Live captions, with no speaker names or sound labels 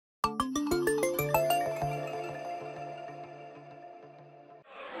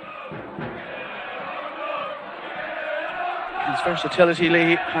His versatility,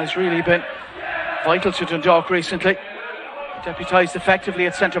 Lee, has really been vital to Dundalk recently. Deputised effectively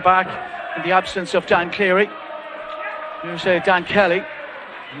at centre-back in the absence of Dan Cleary. Here's Dan Kelly.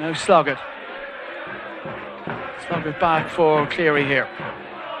 Now Sloggett. Sloggett back for Cleary here.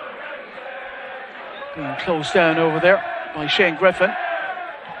 Being closed down over there by Shane Griffin.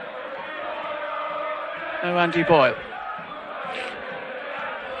 Now Andy Boyle.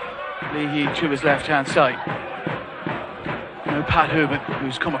 Leahy to his left-hand side. Now Pat Hooban,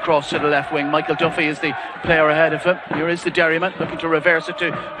 who's come across to the left wing. Michael Duffy is the player ahead of him. Here is the Derryman looking to reverse it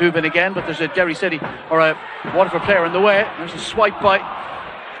to Hooban again, but there's a Derry City or a Waterford player in the way. There's a swipe by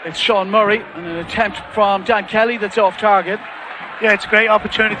it's Sean Murray and an attempt from Dan Kelly that's off target. Yeah, it's a great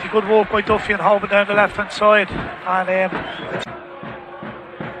opportunity. Good work by Duffy and Hooban down the left hand side. And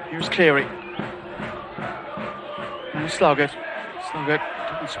here's Cleary. And Sloggett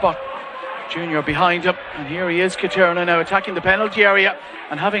didn't spot Junior behind him, and here he is, Caterna now attacking the penalty area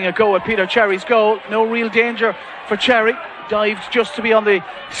and having a go at Peter Cherry's goal. No real danger for Cherry, dived just to be on the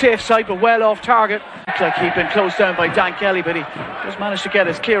safe side but well off target. Looks like he'd been closed down by Dan Kelly, but he just managed to get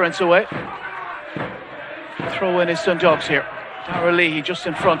his clearance away. Throw in his Dundalks here. Darragh Leahy just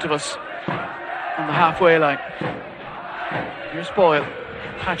in front of us on the halfway line. Here's Boyle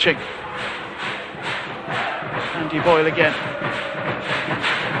patching. Andy Boyle again.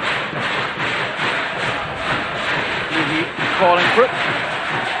 Calling for it.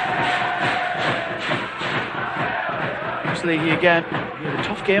 Here's Leahy again. He had a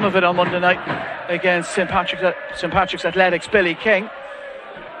tough game of it on Monday night against St Patrick's Athletics Billy King.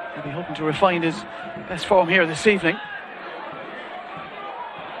 He'll be hoping to refine his best form here this evening.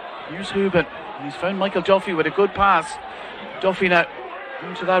 Here's Hooban. He's found Michael Duffy with a good pass. Duffy now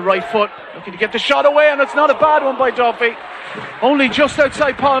into that right foot, looking to get the shot away, and it's not a bad one by Duffy. Only just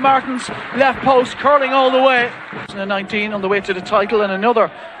outside Paul Martin's left post, curling all the way. 2019 on the way to the title, and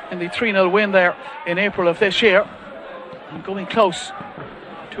another in the 3-0 win there in April of this year. And going close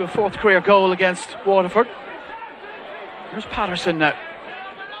to a fourth career goal against Waterford. Here's Patterson now.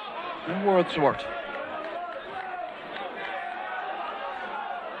 And Wordsworth.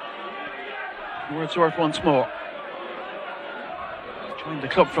 Wordsworth once more. Joined the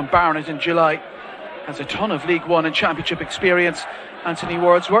club from Barnet in July. Has a ton of League One and Championship experience. Anthony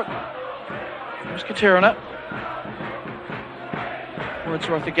Wordsworth. Here's Caterna.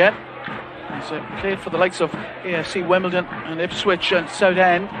 Wordsworth again. He's played for the likes of AFC Wimbledon and Ipswich and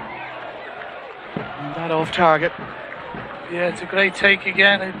Southend. And that off target. yeah, it's a great take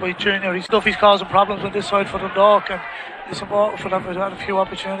again by Junior. He's causing problems on this side for Dundalk, and it's important for them to have a few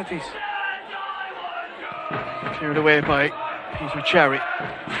opportunities. Cleared away by Peter Cherry.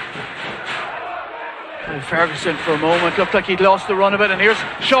 Ferguson for a moment looked like he'd lost the run of it, and here's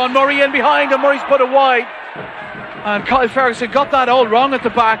Sean Murray in behind, and Murray's put it wide, and Kyle Ferguson got that all wrong at the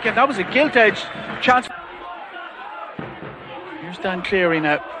back, and that was a gilt-edged chance. Here's Dan Cleary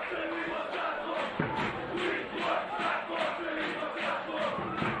now.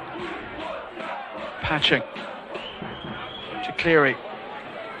 Patching to Cleary.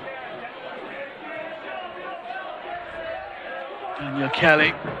 Daniel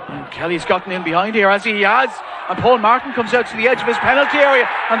Kelly. And Kelly's gotten in behind here, as he has. And Paul Martin comes out to the edge of his penalty area.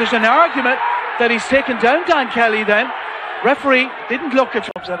 And there's an argument that he's taken down Dan Kelly then. Referee didn't look at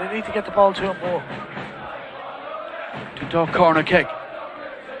him. They need to get the ball to him more. Dundalk corner kick.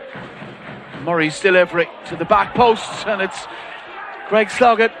 Murray's delivery to the back post. And it's Greg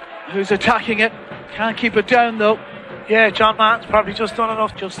Sloggett who's attacking it. Can't keep it down though. Yeah, John Martin's probably just done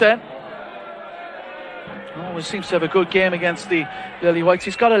enough just then. Always seems to have a good game against the Lily Whites.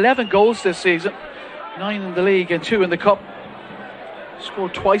 He's got 11 goals this season, 9 in the league and 2 in the cup.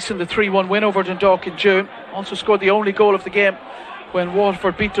 Scored twice in the 3-1 win over Dundalk in June. Also scored the only goal of the game when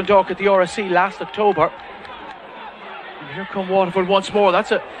Waterford beat Dundalk at the RSC last October. And here come Waterford once more.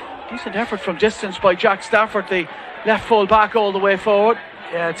 That's a decent effort from distance by Jack Stafford, the left full back, all the way forward.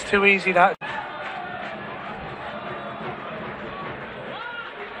 Yeah, it's too easy that.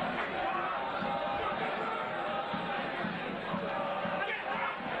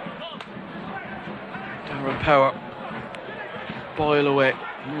 Power. Boyle away.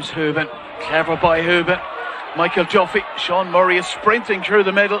 Here's Hooban. Clever by Hooban. Michael Duffy. Sean Murray is sprinting through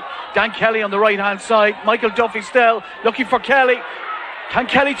the middle. Dan Kelly on the right hand side. Michael Duffy still looking for Kelly. Can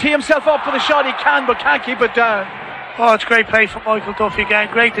Kelly tee himself up for the shot? He can, but can't keep it down. Oh, it's great play from Michael Duffy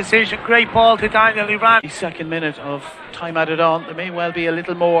again. Great decision. Great ball to Daniel. He ran. The second minute of time added on. There may well be a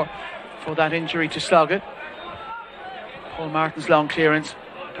little more for that injury to Sloggett. Paul Martin's long clearance.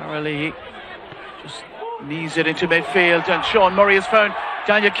 Darragh Leahy just knees it into midfield, and Sean Murray has found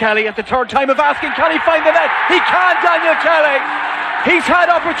Daniel Kelly at the third time of asking, can he find the net? He can, Daniel Kelly. He's had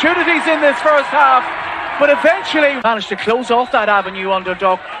opportunities in this first half, but eventually managed to close off that avenue on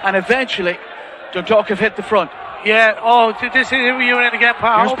Dundalk, and eventually Dundalk have hit the front. Yeah, this is who you were in again,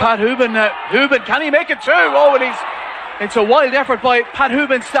 Pat. Here's Pat Hooban now. Hooban, can he make it too? And it's a wild effort by Pat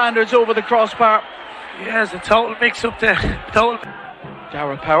Hooban standards over the crossbar. Yeah, it's a total mix-up there.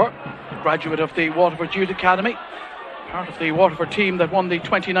 Darragh Power, graduate of the Waterford Youth Academy, part of the Waterford team that won the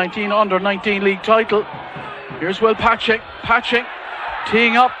 2019 Under-19 league title. Here's Will Patching,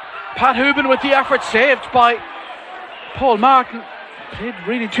 teeing up. Pat Hooban with the effort, saved by Paul Martin. Played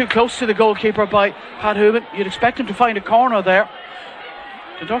really too close to the goalkeeper by Pat Hooban. You'd expect him to find a corner there.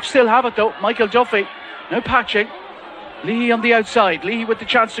 The Ducks still have it though. Michael Duffy, now Patching. Leahy on the outside. Leahy with the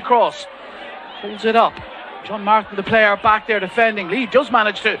chance to cross. Holds it up. John Martin, the player, back there defending. Leahy does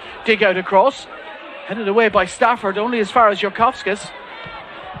manage to dig out a cross. Headed away by Stafford, only as far as Jurkowskis.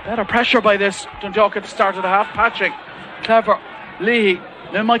 Better pressure by this Dundalk at the start of the half. Patching, clever. Leahy,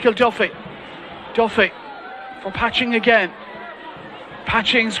 now Michael Duffy. Duffy for Patching again.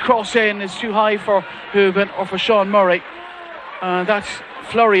 Patching's cross in is too high for Hooban or for Sean Murray. And that's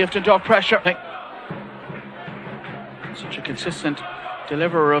flurry of Dundalk pressure. Such a consistent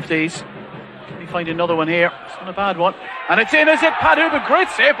deliverer of these. Can we find another one here? It's not a bad one. And it's in, is it? Pat Hooban, great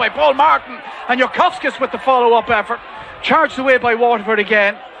save by Paul Martin. And Jurkowskis with the follow-up effort. Charged away by Waterford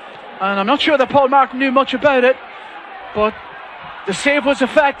again. And I'm not sure that Paul Martin knew much about it, but the save was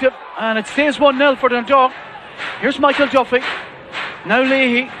effective. And it stays 1-0 for Dundalk. Here's Michael Duffy. Now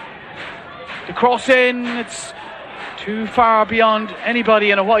Leahy. The cross in. It's too far beyond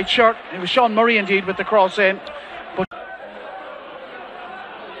anybody in a white shirt. It was Sean Murray indeed with the cross in. But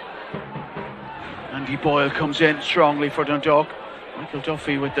Andy Boyle comes in strongly for Dundalk. Michael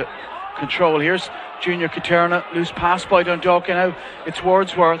Duffy with the control. Here's Junior Katerna. Loose pass by Dundalk, and now it's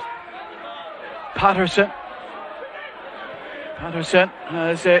Wordsworth. Patterson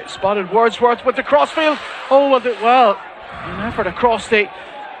has spotted Wordsworth with the crossfield. An effort across the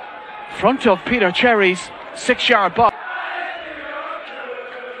front of Peter Cherry's 6-yard box.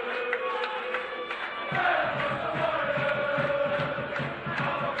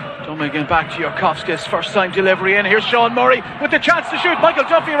 Again, back to Jurkowskis, first time delivery in. Here's Sean Murray with the chance to shoot. Michael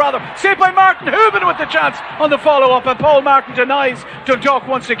Duffy rather. Saved by Martin. Hooban with the chance on the follow-up, and Paul Martin denies Dundalk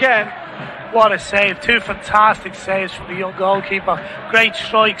once again. What a save. Two fantastic saves from the young goalkeeper. Great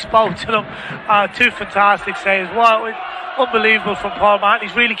strikes, both of them. Two fantastic saves. Unbelievable from Paul Martin.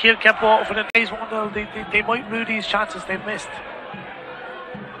 He's really kept Waterford in days 1-0. They might rue these chances they've missed.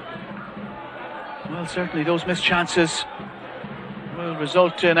 Well, certainly those missed chances will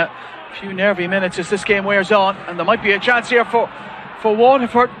result in a few nervy minutes as this game wears on, and there might be a chance here for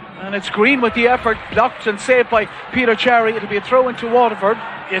Waterford, and it's Green with the effort, blocked and saved by Peter Cherry. It'll be a throw into Waterford.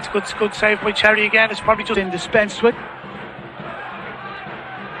 Yeah, it's good save by Cherry again. It's probably just been dispensed with.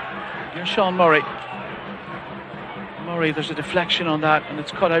 Here's Sean Murray. There's a deflection on that, and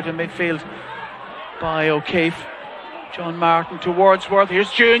it's cut out in midfield by O'Keefe. John Martin to Wordsworth. Here's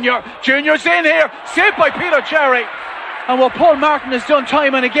Junior. Junior's in here, saved by Peter Cherry. And what Paul Martin has done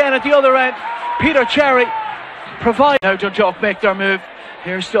time and again at the other end, Peter Cherry provides. Now Dundalk make their move.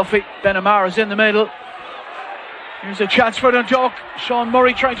 Here's Duffy. Benamara's in the middle. Here's a chance for Dundalk. Sean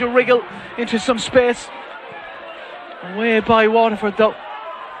Murray trying to wriggle into some space. Away by Waterford though.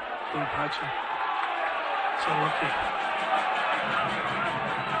 So lucky.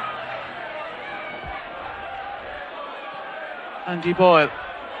 Andy Boyle.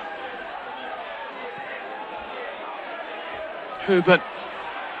 Hooban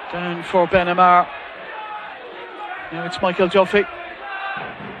down for Benamar. Now it's Michael Duffy.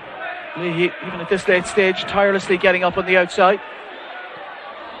 Leahy, even at this late stage, tirelessly getting up on the outside.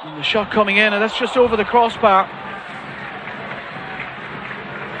 And the shot coming in, and that's just over the crossbar.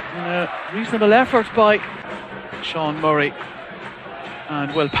 And a reasonable effort by Sean Murray.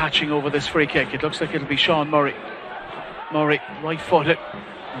 And Will Patching over this free kick. It looks like it'll be Sean Murray. Murray, right-footed.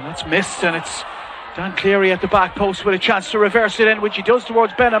 And that's missed, and it's Dan Cleary at the back post with a chance to reverse it in, which he does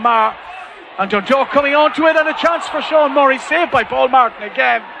towards Benamar. And Dundalk coming onto it, and a chance for Sean Murray, saved by Paul Martin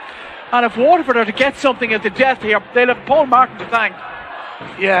again. And if Waterford are to get something at the death here, they'll have Paul Martin to thank.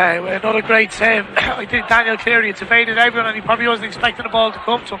 Yeah, another great save. I think Daniel Cleary, it's evaded everyone, and he probably wasn't expecting the ball to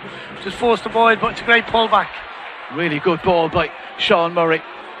come to him. Just forced the void, but it's a great pullback. Really good ball by Sean Murray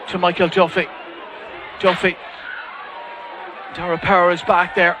to Michael Duffy. Duffy. Darragh Power is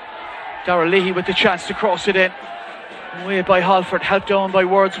back there. Darragh Leahy with the chance to cross it in. Away by Halford, helped on by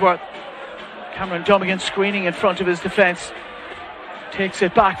Wordsworth. Cameron Dummigan screening in front of his defence. Takes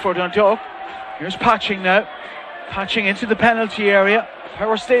it back for Dundalk. Here's Patching now. Patching into the penalty area.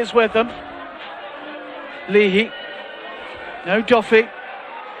 Power stays with them. Leahy. Now Duffy.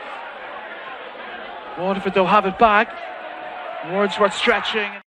 Waterford though have it back. Wordsworth stretching.